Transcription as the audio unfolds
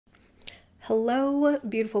Hello,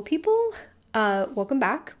 beautiful people. Welcome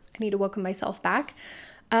back. I need to welcome myself back.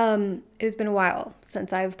 It has been a while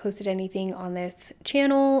since I've posted anything on this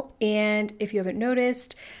channel, and if you haven't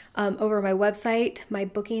noticed, over my website, my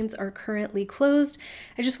bookings are currently closed.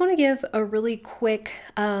 I just want to give a really quick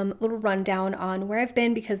little rundown on where I've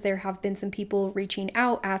been because there have been some people reaching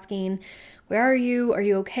out asking, where are you? Are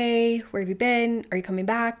you okay? Where have you been? Are you coming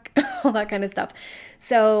back? All that kind of stuff.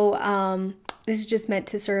 So this is just meant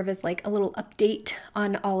to serve as like a little update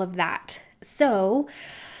on all of that. So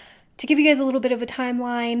to give you guys a little bit of a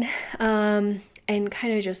timeline and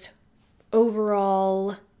kind of just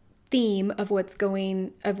overall theme of what's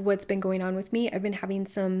been going on with me. I've been having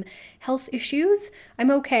some health issues.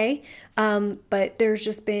 I'm okay, but there's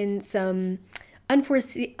just been some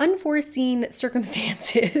unforeseen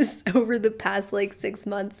circumstances over the past like 6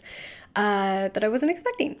 months that I wasn't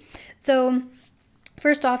expecting. So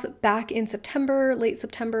first off, back in September, late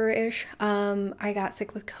September-ish, I got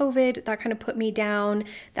sick with COVID. That kind of put me down.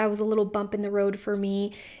 That was a little bump in the road for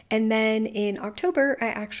me. And then in October, I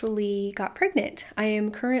actually got pregnant. I am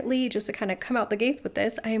currently, just to kind of come out the gates with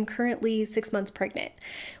this, I am currently 6 months pregnant,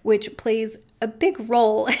 which plays a big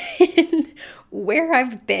role in where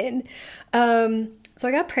I've been. So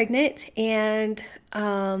I got pregnant, and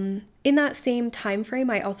in that same time frame,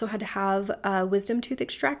 I also had to have a wisdom tooth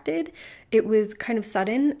extracted. It was kind of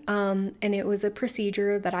sudden, and it was a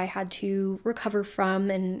procedure that I had to recover from,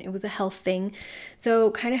 and it was a health thing. So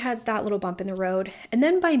kind of had that little bump in the road. And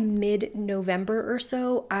then by mid-November or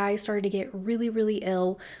so, I started to get really, really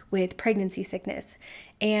ill with pregnancy sickness.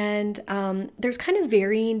 And there's kind of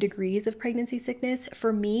varying degrees of pregnancy sickness.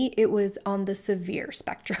 For me, it was on the severe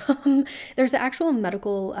spectrum. There's an actual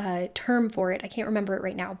medical term for it. I can't remember it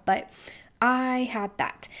right now, but I had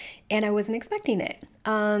that and I wasn't expecting it.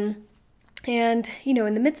 And, you know,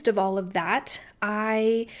 in the midst of all of that,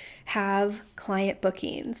 I have client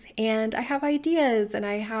bookings and I have ideas, and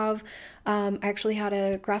I have, I actually had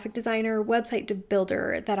a graphic designer website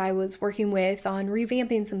builder that I was working with on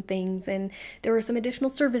revamping some things. And there were some additional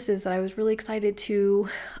services that I was really excited to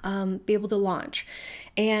be able to launch.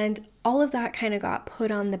 And all of that kind of got put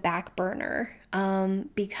on the back burner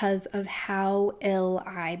because of how ill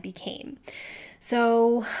I became.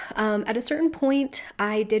 So at a certain point,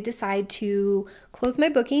 I did decide to close my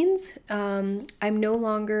bookings. I'm no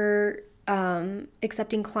longer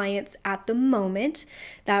accepting clients at the moment.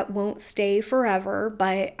 That won't stay forever,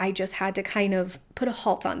 but I just had to kind of put a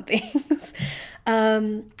halt on things.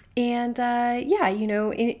 Yeah, you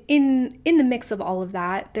know, in the mix of all of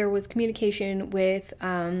that, there was communication with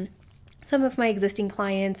some of my existing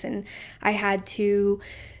clients, and I had to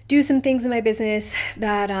do some things in my business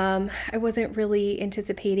that I wasn't really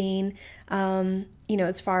anticipating, you know,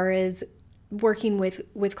 as far as working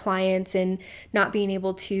with clients and not being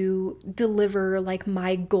able to deliver like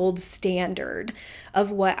my gold standard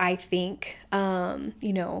of what I think,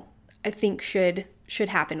 you know, I think should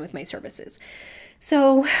happen with my services.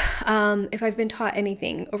 So if I've been taught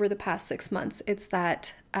anything over the past 6 months, it's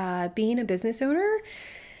that being a business owner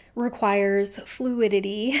requires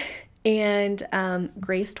fluidity and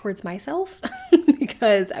grace towards myself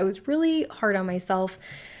because I was really hard on myself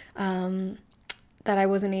that I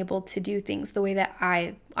wasn't able to do things the way that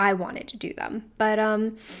I wanted to do them. But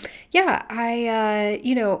yeah, I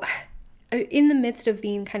you know, in the midst of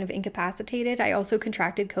being kind of incapacitated, I also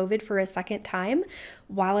contracted COVID for a second time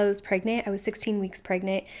while I was pregnant. I was 16 weeks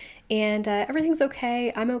pregnant, and everything's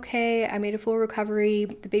okay. I'm okay. I made a full recovery.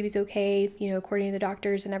 The baby's okay, you know, according to the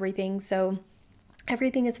doctors and everything. So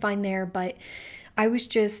everything is fine there, but I was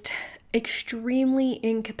just extremely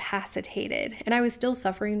incapacitated, and I was still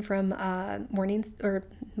suffering from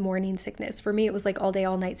morning sickness. For me, it was like all day,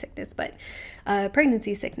 all night sickness, but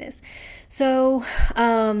pregnancy sickness. So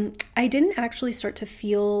I didn't actually start to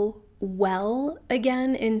feel well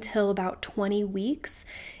again until about 20 weeks.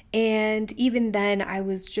 And even then, I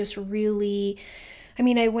was just really, I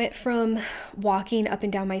mean, I went from walking up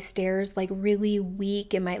and down my stairs like really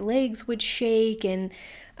weak, and my legs would shake, and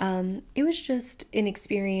it was just an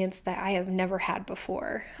experience that I have never had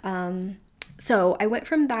before. So I went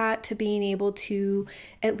from that to being able to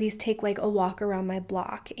at least take like a walk around my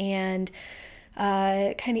block and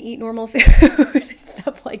kind of eat normal food and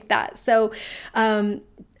stuff like that. So I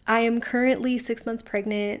am currently 6 months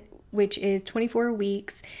pregnant, which is 24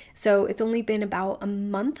 weeks. So it's only been about a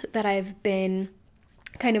month that I've been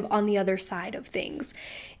kind of on the other side of things.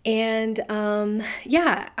 And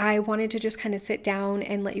yeah, I wanted to just kind of sit down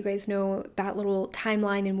and let you guys know that little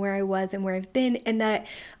timeline and where I was and where I've been, and that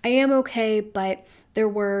I am okay, but there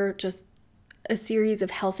were just a series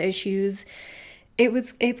of health issues.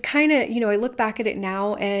 It's kind of, you know, I look back at it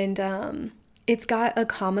now, and it's got a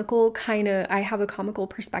comical kind of, I have a comical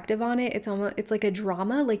perspective on it. It's almost, it's like a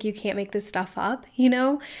drama, like you can't make this stuff up, you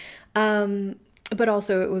know? But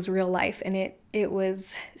also it was real life, and it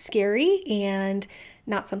was scary and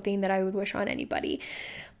not something that I would wish on anybody.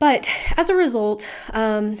 But as a result,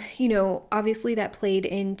 you know, obviously that played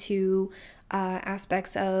into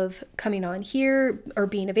aspects of coming on here or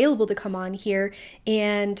being available to come on here,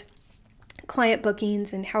 and client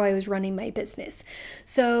bookings and how I was running my business.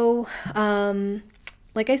 So,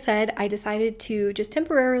 like I said, I decided to just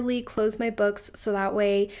temporarily close my books so that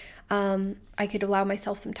way I could allow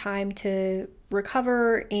myself some time to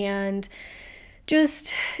recover and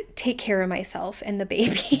just take care of myself and the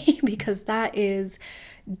baby because that is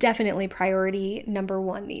definitely priority number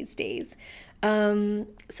one these days.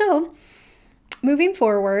 So moving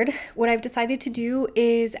forward, what I've decided to do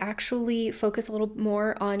is actually focus a little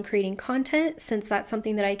more on creating content, since that's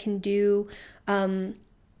something that I can do,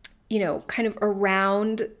 you know, kind of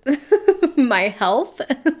around my health,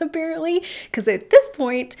 apparently, because at this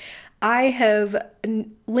point, I have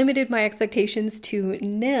limited my expectations to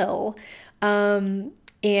nil. And,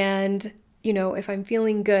 you know, if I'm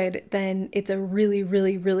feeling good, then it's a really,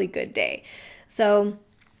 really, really good day. So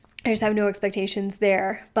I just have no expectations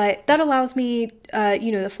there, but that allows me,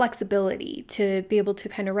 you know, the flexibility to be able to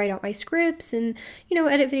kind of write out my scripts and, you know,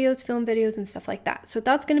 edit videos, film videos and stuff like that. So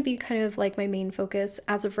that's going to be kind of like my main focus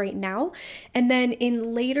as of right now. And then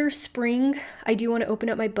in later spring, I do want to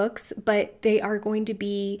open up my books, but they are going to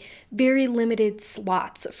be very limited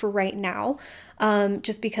slots for right now,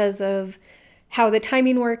 just because of how the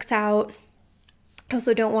timing works out. I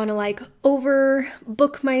also don't want to like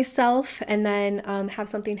overbook myself and then have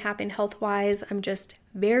something happen health-wise. I'm just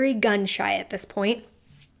very gun shy at this point.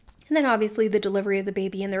 And then obviously the delivery of the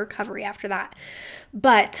baby and the recovery after that.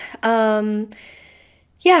 But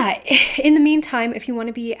yeah, in the meantime, if you want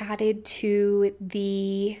to be added to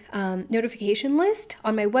the notification list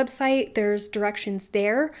on my website, there's directions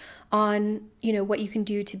there on, you know, what you can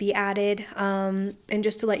do to be added. And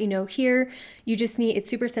just to let you know here, you just need, it's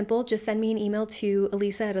super simple. Just send me an email to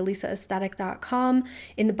Elyssa@ElyssaAesthetic.com.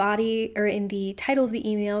 In the body or in the title of the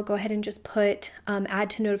email, go ahead and just put add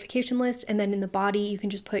to notification list. And then in the body, you can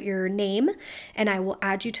just put your name and I will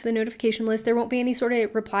add you to the notification list. There won't be any sort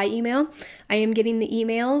of reply email. I am getting the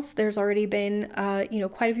emails. There's already been, you know,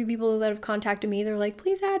 quite a few people that have contacted me. They're like,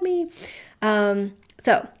 please add me.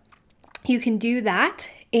 So you can do that,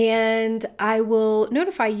 and I will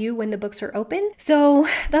notify you when the books are open. So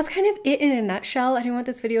that's kind of it in a nutshell. I didn't want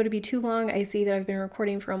this video to be too long. I see that I've been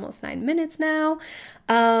recording for almost 9 minutes now.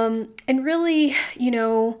 And really, you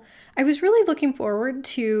know, I was really looking forward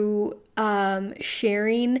to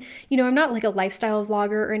sharing, you know, I'm not like a lifestyle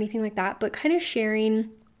vlogger or anything like that, but kind of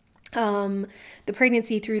sharing the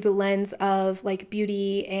pregnancy through the lens of like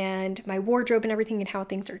beauty and my wardrobe and everything, and how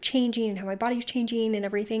things are changing and how my body's changing and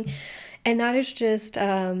everything. And that is just,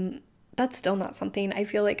 that's still not something I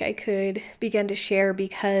feel like I could begin to share,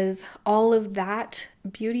 because all of that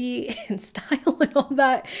beauty and style and all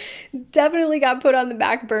that definitely got put on the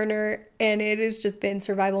back burner, and it has just been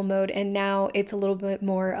survival mode. And now it's a little bit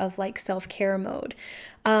more of like self-care mode.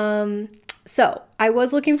 So I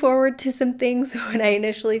was looking forward to some things when I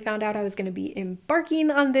initially found out I was going to be embarking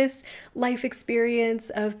on this life experience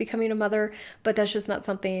of becoming a mother, but that's just not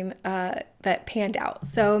something that panned out.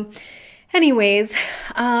 So anyways,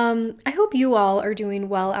 I hope you all are doing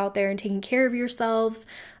well out there and taking care of yourselves.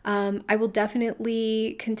 I will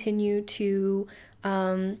definitely continue to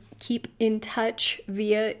keep in touch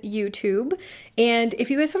via YouTube. And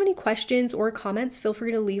if you guys have any questions or comments, feel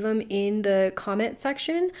free to leave them in the comment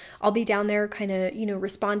section. I'll be down there kind of, you know,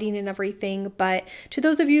 responding and everything. But to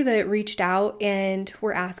those of you that reached out and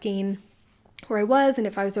were asking where I was and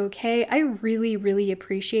if I was okay, I really, really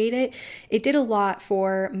appreciate it. It did a lot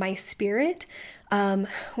for my spirit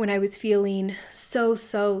when I was feeling so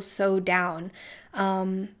down,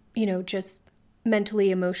 you know, just mentally,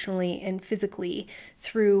 emotionally, and physically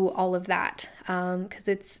through all of that. Because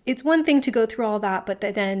it's one thing to go through all that, but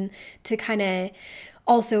then to kind of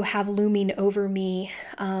also have looming over me,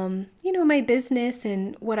 you know, my business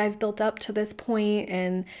and what I've built up to this point,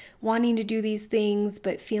 and wanting to do these things,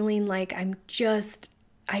 but feeling like I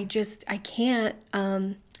can't,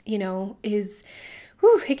 you know,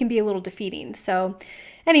 it can be a little defeating. So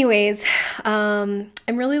anyways, I'm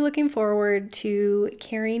really looking forward to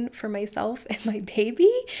caring for myself and my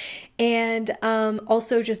baby, and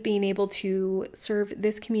also just being able to serve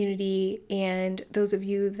this community and those of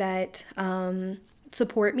you that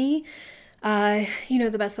support me. you know,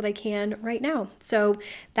 the best that I can right now. So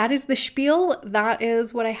that is the spiel. That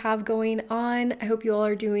is what I have going on. I hope you all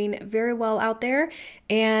are doing very well out there,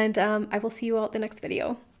 and I will see you all at the next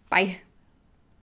video. Bye.